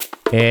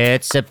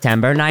It's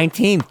September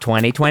 19th,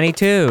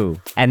 2022,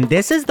 and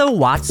this is the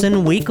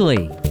Watson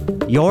Weekly,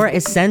 your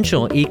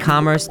essential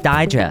e-commerce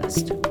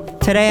digest.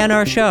 Today on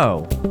our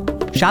show,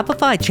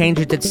 Shopify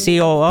changes its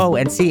COO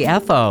and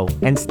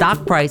CFO, and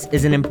stock price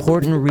is an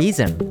important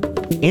reason.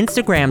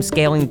 Instagram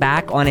scaling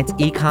back on its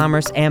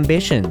e-commerce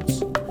ambitions.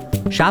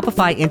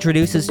 Shopify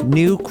introduces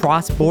new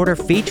cross-border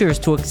features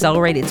to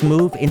accelerate its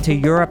move into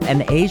Europe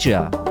and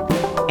Asia.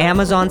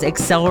 Amazon's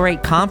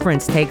Accelerate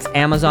conference takes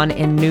Amazon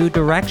in new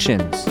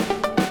directions.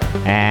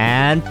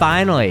 And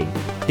finally,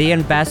 the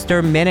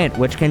Investor Minute,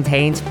 which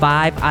contains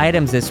 5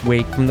 items this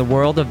week from the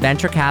world of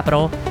venture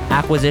capital,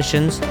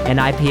 acquisitions, and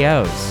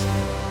IPOs.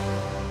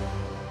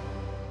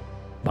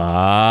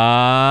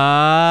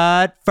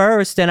 But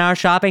first, in our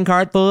shopping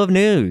cart full of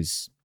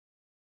news.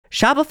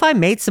 Shopify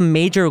made some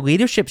major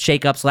leadership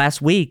shakeups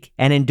last week,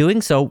 and in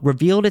doing so,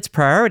 revealed its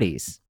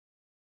priorities.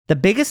 The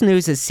biggest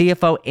news is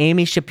CFO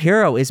Amy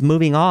Shapiro is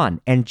moving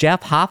on, and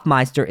Jeff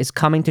Hoffmeister is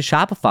coming to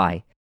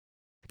Shopify.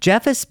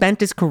 Jeff has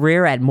spent his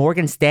career at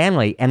Morgan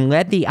Stanley and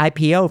led the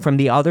IPO from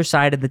the other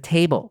side of the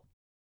table.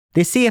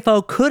 The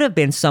CFO could have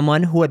been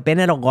someone who had been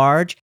at a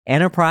large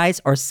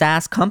enterprise or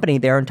SaaS company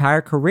their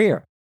entire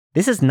career.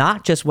 This is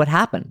not just what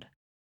happened.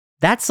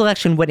 That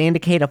selection would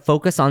indicate a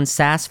focus on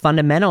SaaS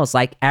fundamentals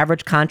like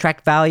average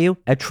contract value,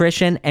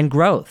 attrition, and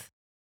growth.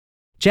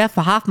 Jeff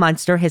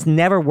Hoffmeister has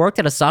never worked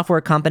at a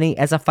software company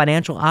as a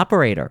financial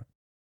operator.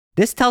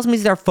 This tells me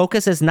their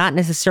focus is not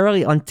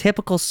necessarily on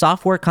typical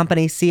software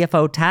company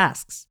CFO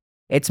tasks.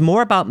 It's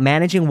more about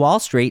managing Wall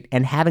Street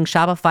and having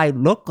Shopify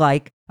look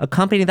like a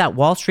company that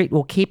Wall Street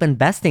will keep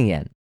investing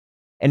in.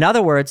 In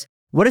other words,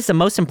 what is the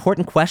most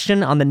important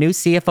question on the new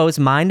CFO's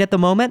mind at the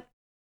moment?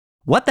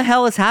 What the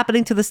hell is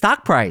happening to the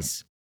stock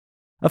price?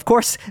 Of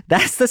course,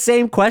 that's the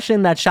same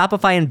question that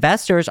Shopify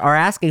investors are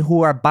asking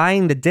who are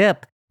buying the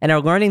dip and are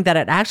learning that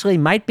it actually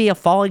might be a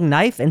falling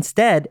knife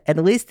instead,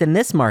 at least in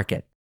this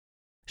market.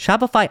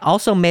 Shopify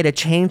also made a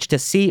change to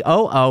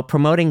COO,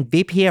 promoting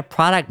VP of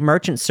Product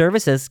Merchant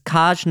Services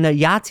Kaj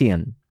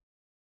Nayatian.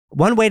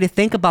 One way to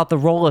think about the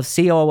role of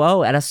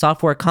COO at a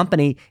software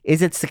company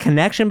is it's the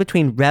connection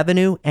between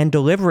revenue and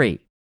delivery.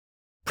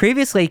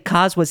 Previously,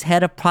 Kaj was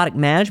head of product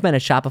management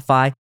at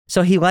Shopify,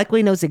 so he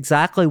likely knows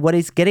exactly what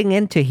he's getting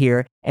into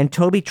here, and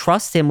Toby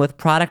trusts him with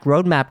product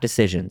roadmap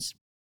decisions.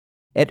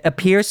 It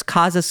appears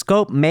Kaj's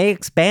scope may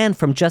expand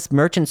from just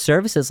merchant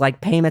services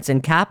like payments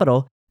and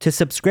capital to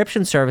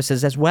subscription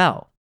services as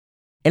well.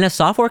 In a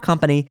software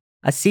company,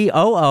 a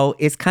COO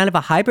is kind of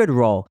a hybrid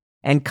role,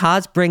 and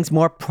Kaj brings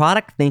more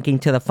product thinking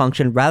to the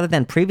function rather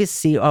than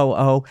previous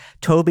COO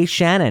Toby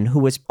Shannon, who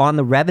was on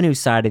the revenue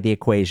side of the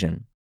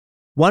equation.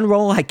 One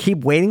role I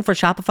keep waiting for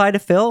Shopify to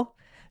fill?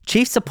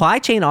 Chief Supply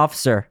Chain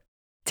Officer.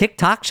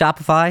 TikTok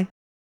Shopify.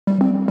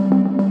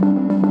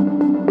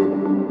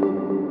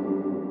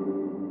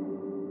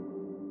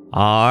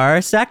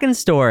 Our second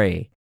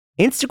story.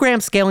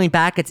 Instagram scaling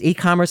back its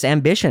e-commerce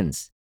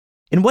ambitions.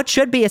 In what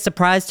should be a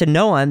surprise to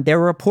no one, there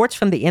are reports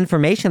from The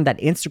Information that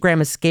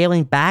Instagram is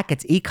scaling back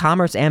its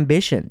e-commerce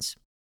ambitions.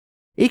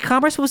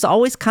 E-commerce was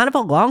always kind of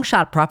a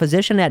long-shot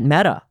proposition at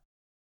Meta.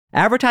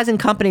 Advertising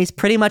companies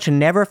pretty much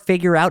never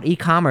figure out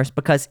e-commerce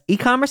because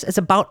e-commerce is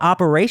about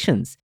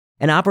operations,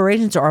 and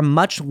operations are a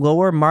much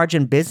lower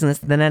margin business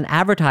than an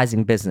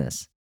advertising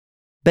business.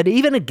 But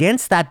even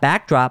against that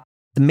backdrop,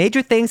 the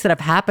major things that have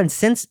happened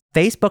since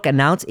Facebook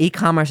announced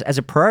e-commerce as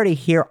a priority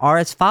here are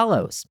as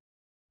follows.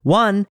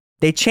 1,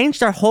 they changed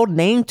their whole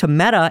name to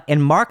Meta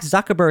in Mark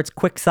Zuckerberg's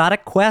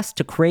quixotic quest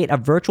to create a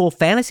virtual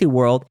fantasy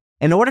world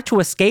in order to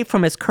escape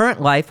from his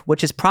current life,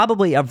 which is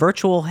probably a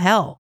virtual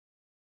hell.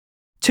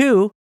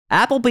 2,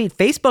 Apple beat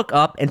Facebook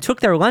up and took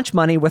their lunch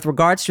money with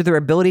regards to their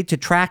ability to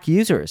track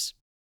users.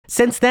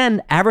 Since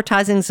then,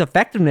 advertising's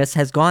effectiveness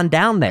has gone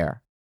down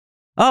there.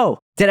 Oh,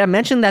 did I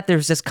mention that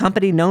there's this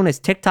company known as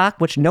TikTok,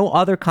 which no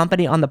other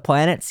company on the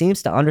planet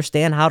seems to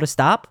understand how to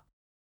stop?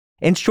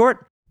 In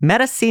short,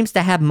 Meta seems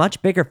to have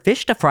much bigger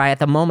fish to fry at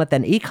the moment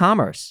than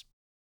e-commerce.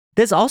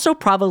 This also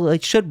probably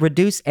should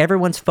reduce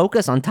everyone's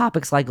focus on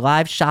topics like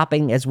live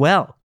shopping as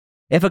well.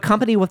 If a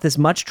company with as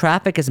much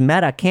traffic as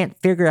Meta can't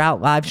figure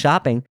out live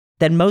shopping,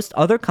 then most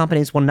other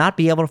companies will not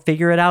be able to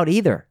figure it out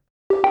either.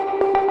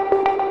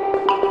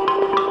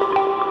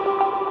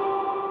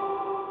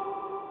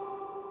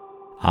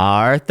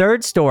 Our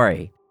third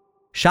story.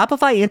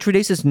 Shopify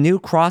introduces new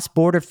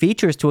cross-border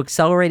features to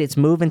accelerate its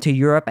move into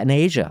Europe and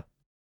Asia.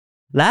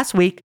 Last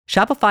week,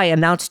 Shopify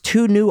announced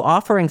 2 new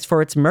offerings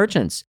for its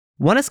merchants.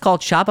 One is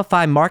called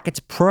Shopify Markets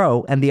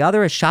Pro, and the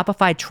other is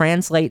Shopify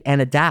Translate and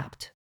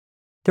Adapt.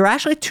 There are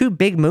actually 2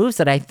 big moves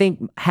that I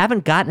think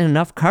haven't gotten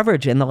enough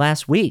coverage in the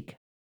last week.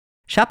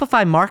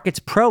 Shopify Markets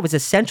Pro is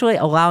essentially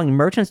allowing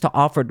merchants to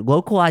offer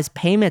localized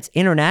payments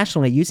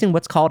internationally using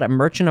what's called a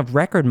merchant of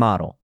record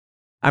model.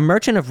 A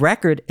merchant of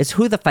record is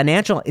who the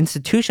financial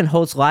institution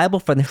holds liable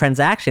for the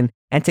transaction,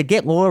 and to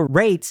get lower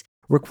rates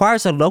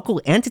requires a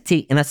local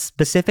entity in a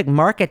specific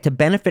market to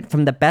benefit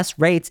from the best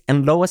rates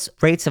and lowest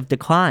rates of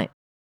decline.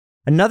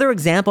 Another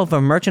example of a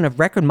merchant of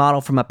record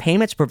model from a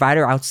payments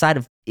provider outside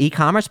of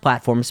e-commerce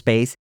platform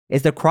space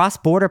is the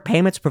cross-border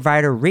payments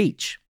provider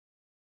Reach.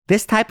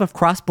 This type of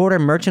cross-border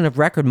merchant of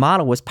record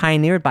model was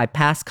pioneered by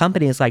past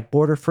companies like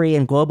Borderfree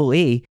and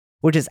Global-e,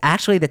 which is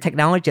actually the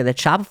technology that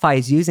Shopify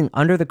is using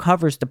under the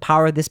covers to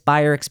power this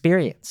buyer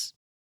experience.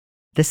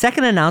 The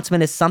second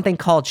announcement is something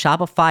called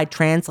Shopify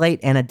Translate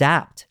and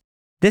Adapt.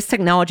 This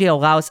technology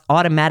allows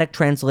automatic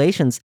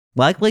translations,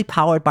 likely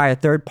powered by a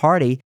third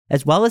party,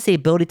 as well as the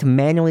ability to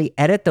manually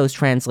edit those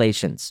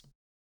translations.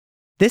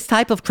 This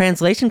type of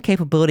translation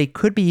capability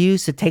could be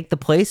used to take the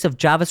place of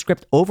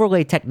JavaScript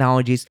overlay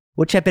technologies,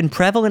 which have been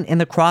prevalent in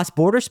the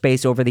cross-border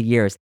space over the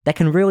years, that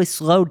can really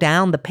slow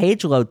down the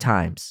page load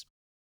times.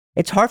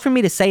 It's hard for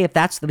me to say if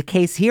that's the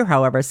case here,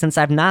 however, since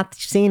I've not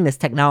seen this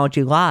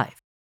technology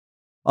live.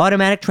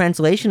 Automatic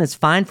translation is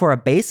fine for a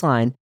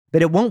baseline,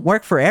 but it won't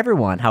work for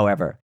everyone,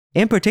 however.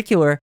 In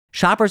particular,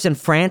 shoppers in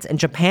France and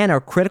Japan are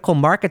critical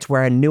markets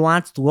where a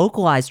nuanced,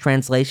 localized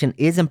translation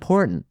is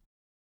important.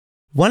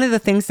 One of the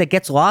things that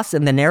gets lost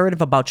in the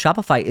narrative about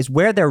Shopify is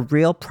where their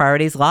real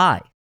priorities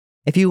lie.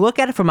 If you look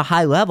at it from a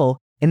high level,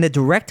 in the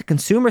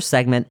direct-to-consumer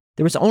segment,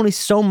 there is only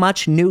so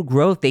much new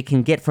growth they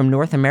can get from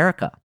North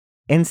America.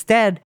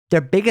 Instead, their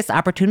biggest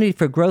opportunity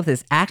for growth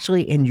is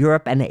actually in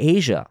Europe and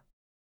Asia.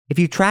 If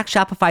you track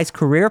Shopify's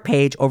career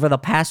page over the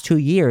past 2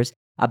 years,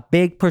 a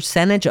big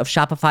percentage of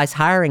Shopify's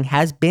hiring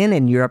has been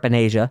in Europe and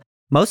Asia,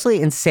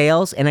 mostly in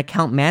sales and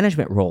account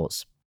management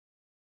roles.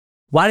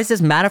 Why does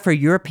this matter for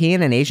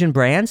European and Asian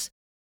brands?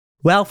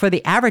 Well, for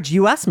the average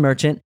US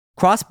merchant,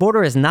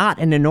 cross-border is not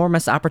an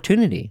enormous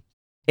opportunity.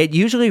 It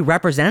usually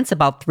represents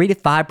about 3 to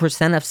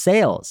 5% of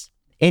sales.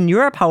 In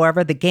Europe,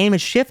 however, the game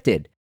has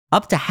shifted.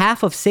 Up to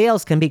half of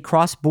sales can be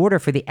cross-border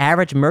for the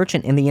average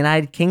merchant in the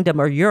United Kingdom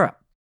or Europe.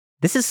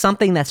 This is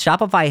something that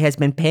Shopify has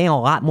been paying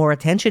a lot more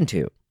attention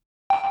to.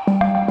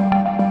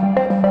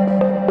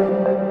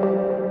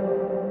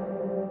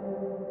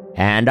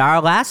 And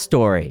our last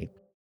story.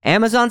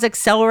 Amazon's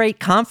Accelerate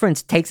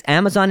conference takes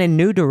Amazon in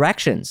new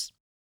directions.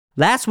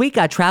 Last week,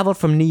 I traveled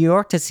from New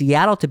York to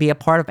Seattle to be a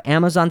part of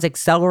Amazon's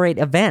Accelerate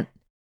event.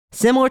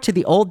 Similar to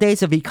the old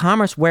days of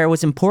e-commerce where it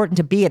was important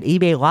to be at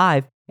eBay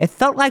Live, it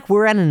felt like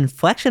we're at an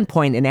inflection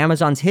point in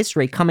Amazon's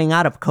history coming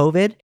out of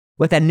COVID,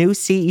 with a new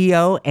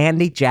CEO,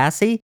 Andy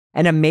Jassy,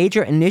 and a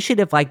major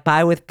initiative like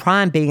Buy with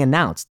Prime being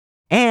announced.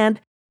 And,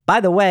 by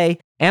the way,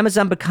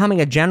 Amazon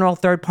becoming a general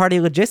third-party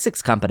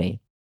logistics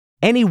company.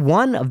 Any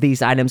one of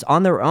these items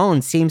on their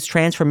own seems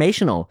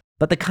transformational,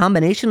 but the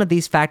combination of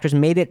these factors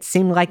made it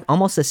seem like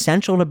almost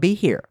essential to be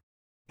here.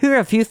 Here are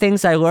a few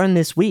things I learned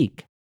this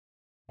week.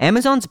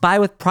 Amazon's Buy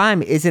with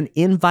Prime is an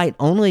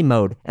invite-only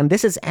mode, and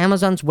this is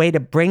Amazon's way to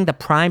bring the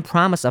Prime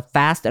promise of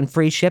fast and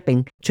free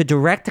shipping to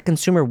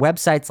direct-to-consumer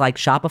websites like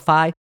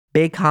Shopify,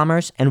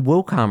 BigCommerce, and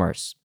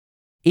WooCommerce.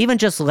 Even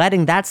just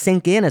letting that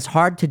sink in is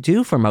hard to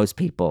do for most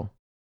people.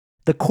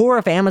 The core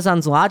of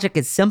Amazon's logic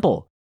is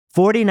simple.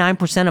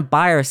 49% of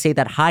buyers say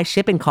that high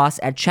shipping costs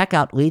at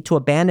checkout lead to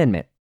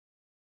abandonment.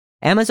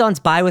 Amazon's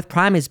Buy with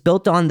Prime is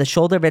built on the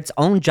shoulder of its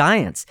own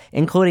giants,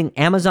 including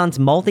Amazon's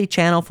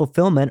multi-channel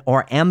fulfillment,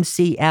 or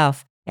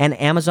MCF, and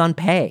Amazon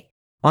Pay.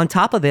 On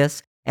top of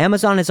this,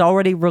 Amazon has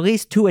already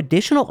released 2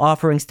 additional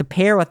offerings to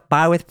pair with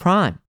Buy with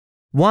Prime.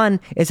 One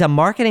is a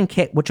marketing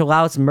kit which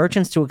allows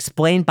merchants to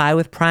explain Buy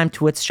with Prime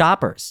to its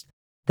shoppers.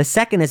 The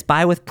second is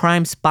Buy with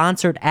Prime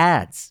sponsored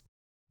ads.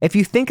 If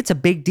you think it's a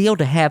big deal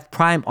to have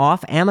Prime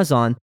off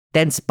Amazon,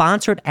 then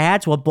sponsored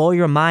ads will blow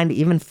your mind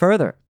even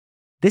further.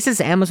 This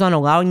is Amazon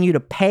allowing you to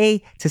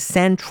pay to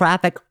send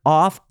traffic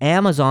off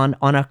Amazon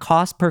on a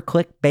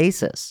cost-per-click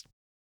basis.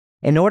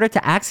 In order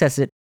to access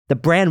it, the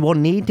brand will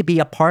need to be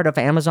a part of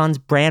Amazon's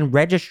brand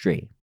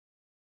registry.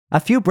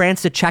 A few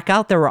brands to check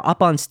out that are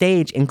up on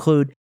stage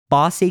include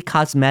Bossy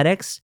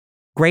Cosmetics,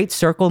 Great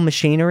Circle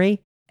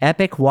Machinery,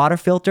 Epic Water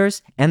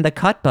Filters, and The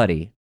Cut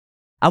Buddy.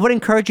 I would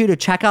encourage you to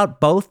check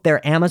out both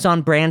their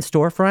Amazon brand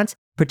storefronts,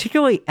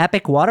 particularly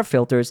Epic Water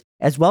Filters,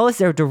 as well as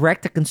their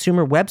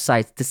direct-to-consumer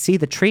websites to see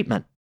the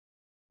treatment.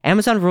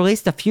 Amazon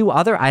released a few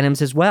other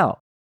items as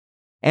well.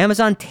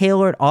 Amazon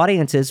Tailored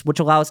Audiences, which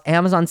allows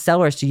Amazon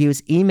sellers to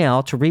use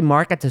email to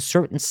remarket to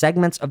certain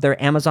segments of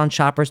their Amazon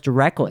shoppers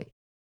directly.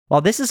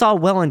 While this is all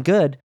well and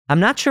good, I'm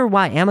not sure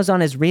why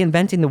Amazon is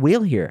reinventing the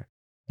wheel here.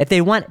 If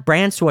they want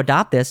brands to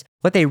adopt this,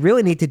 what they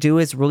really need to do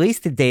is release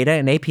the data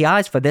and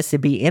APIs for this to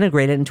be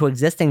integrated into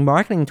existing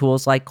marketing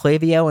tools like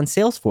Klaviyo and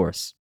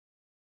Salesforce.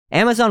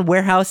 Amazon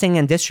Warehousing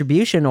and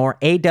Distribution, or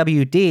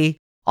AWD,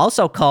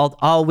 also called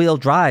all-wheel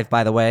drive,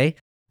 by the way,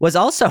 was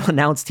also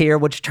announced here,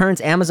 which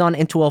turns Amazon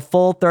into a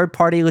full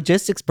third-party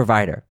logistics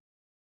provider.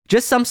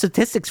 Just some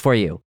statistics for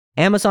you.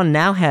 Amazon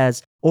now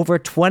has over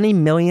 20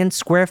 million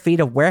square feet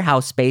of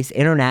warehouse space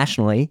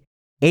internationally,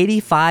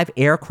 85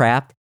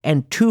 aircraft,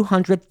 and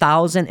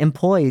 200,000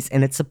 employees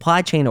in its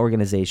supply chain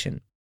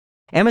organization.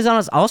 Amazon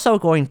is also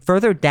going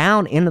further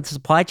down in the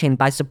supply chain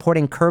by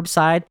supporting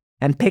curbside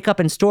and pickup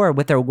in store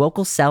with their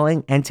local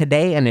selling and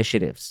today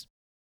initiatives.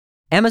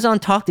 Amazon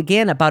talked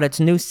again about its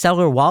new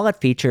seller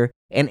wallet feature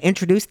and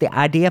introduced the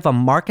idea of a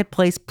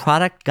marketplace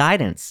product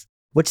guidance,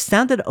 which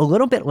sounded a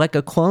little bit like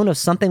a clone of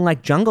something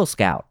like Jungle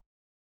Scout.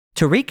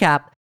 To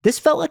recap, This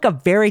felt like a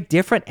very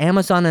different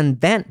Amazon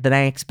event than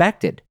I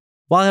expected.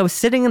 While I was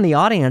sitting in the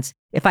audience,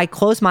 if I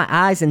closed my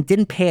eyes and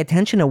didn't pay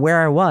attention to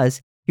where I was,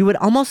 you would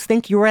almost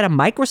think you were at a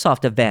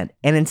Microsoft event,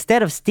 and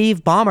instead of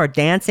Steve Ballmer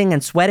dancing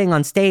and sweating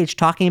on stage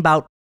talking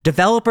about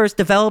developers,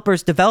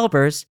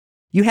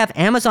 you have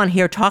Amazon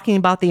here talking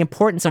about the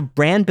importance of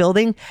brand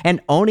building and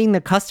owning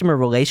the customer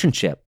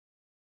relationship.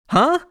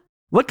 Huh?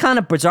 What kind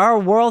of bizarre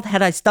world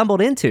had I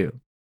stumbled into?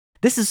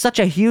 This is such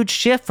a huge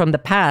shift from the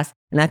past,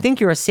 and I think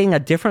you are seeing a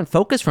different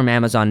focus from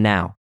Amazon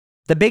now.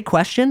 The big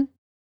question?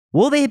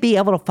 Will they be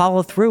able to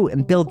follow through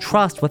and build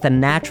trust with a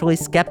naturally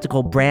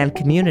skeptical brand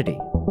community?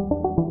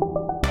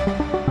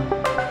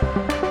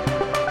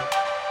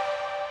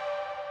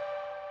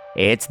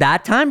 It's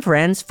that time,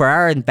 friends, for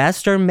our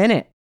Investor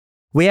Minute.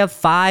 We have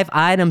 5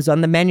 items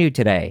on the menu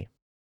today.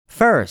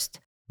 First,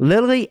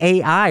 Lily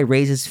AI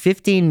raises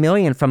 $15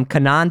 million from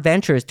Canaan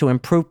Ventures to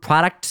improve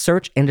product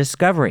search and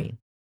discovery.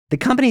 The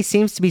company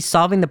seems to be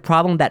solving the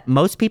problem that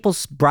most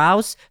people's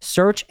browse,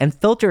 search, and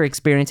filter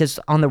experiences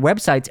on their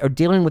websites are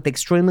dealing with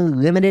extremely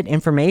limited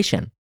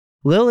information.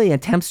 Lily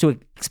attempts to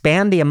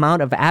expand the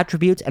amount of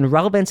attributes and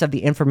relevance of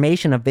the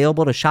information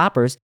available to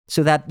shoppers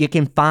so that you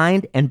can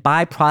find and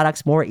buy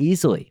products more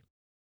easily.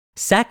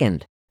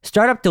 Second,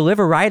 startup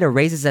DeliverWriter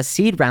raises a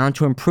seed round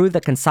to improve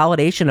the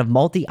consolidation of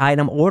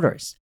multi-item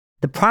orders.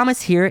 The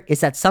promise here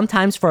is that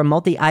sometimes for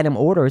multi-item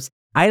orders,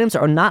 items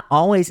are not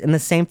always in the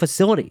same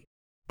facility.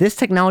 This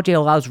technology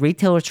allows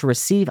retailers to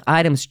receive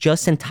items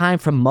just in time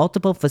from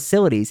multiple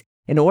facilities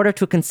in order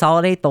to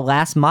consolidate the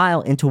last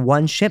mile into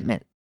one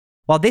shipment.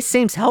 While this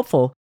seems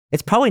helpful,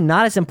 it's probably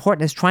not as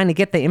important as trying to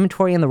get the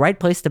inventory in the right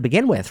place to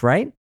begin with,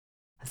 right?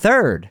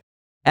 Third,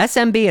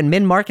 SMB and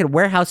mid-market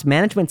warehouse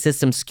management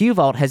system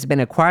SKUVault has been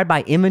acquired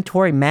by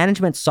inventory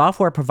management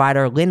software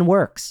provider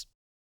LinWorks.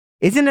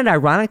 Isn't it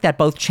ironic that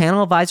both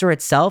ChannelAdvisor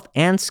itself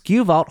and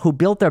SKUVault, who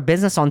built their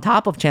business on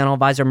top of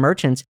ChannelAdvisor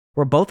merchants,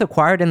 were both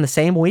acquired in the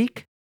same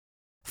week?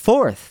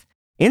 Fourth,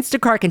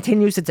 Instacart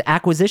continues its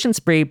acquisition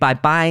spree by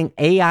buying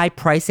AI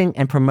pricing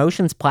and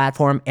promotions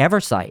platform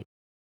Eversight.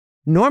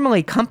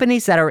 Normally,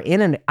 companies that are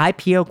in an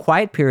IPO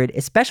quiet period,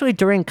 especially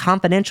during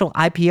confidential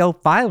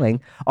IPO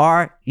filing,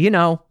 are,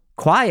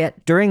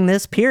 quiet during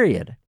this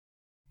period.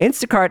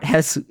 Instacart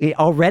has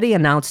already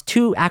announced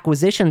 2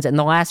 acquisitions in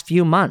the last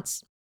few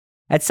months.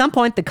 At some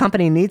point, the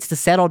company needs to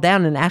settle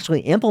down and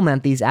actually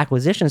implement these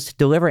acquisitions to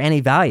deliver any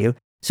value,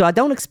 so I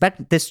don't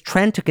expect this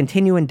trend to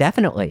continue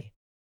indefinitely.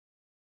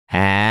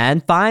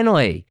 And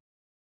finally,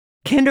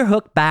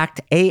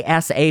 Kinderhook-backed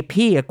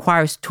ASAP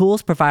acquires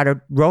tools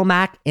provider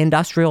Romac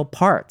Industrial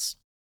Parts.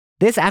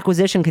 This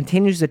acquisition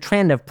continues the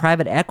trend of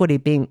private equity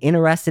being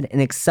interested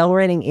in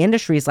accelerating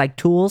industries like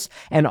tools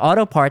and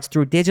auto parts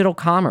through digital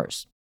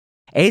commerce.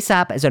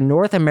 ASAP is a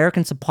North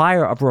American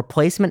supplier of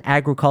replacement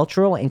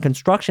agricultural and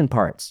construction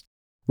parts.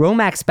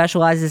 Romac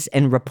specializes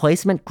in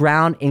replacement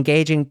ground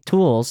engaging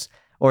tools,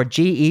 or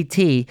GET,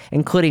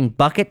 including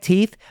bucket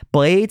teeth,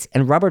 blades,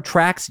 and rubber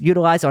tracks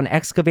utilized on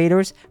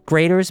excavators,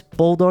 graders,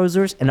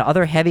 bulldozers, and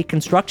other heavy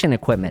construction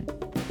equipment.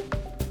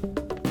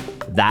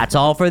 That's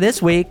all for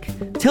this week.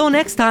 Till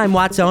next time,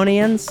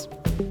 Watsonians.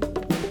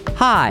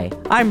 Hi,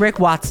 I'm Rick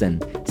Watson,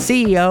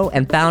 CEO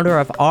and founder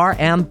of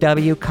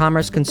RMW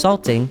Commerce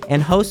Consulting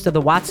and host of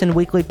the Watson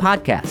Weekly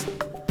podcast,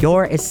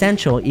 your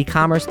essential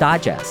e-commerce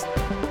digest.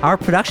 Our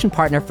production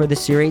partner for the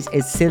series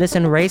is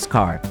Citizen Race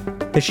Car.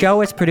 The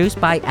show is produced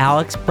by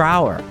Alex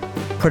Brower.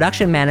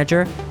 Production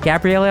manager,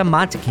 Gabriela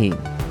Montequin.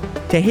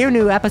 To hear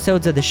new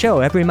episodes of the show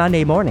every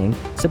Monday morning,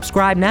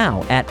 subscribe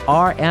now at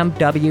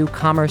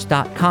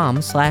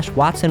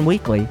rmwcommerce.com/Watson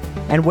Weekly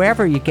and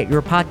wherever you get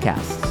your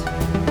podcasts.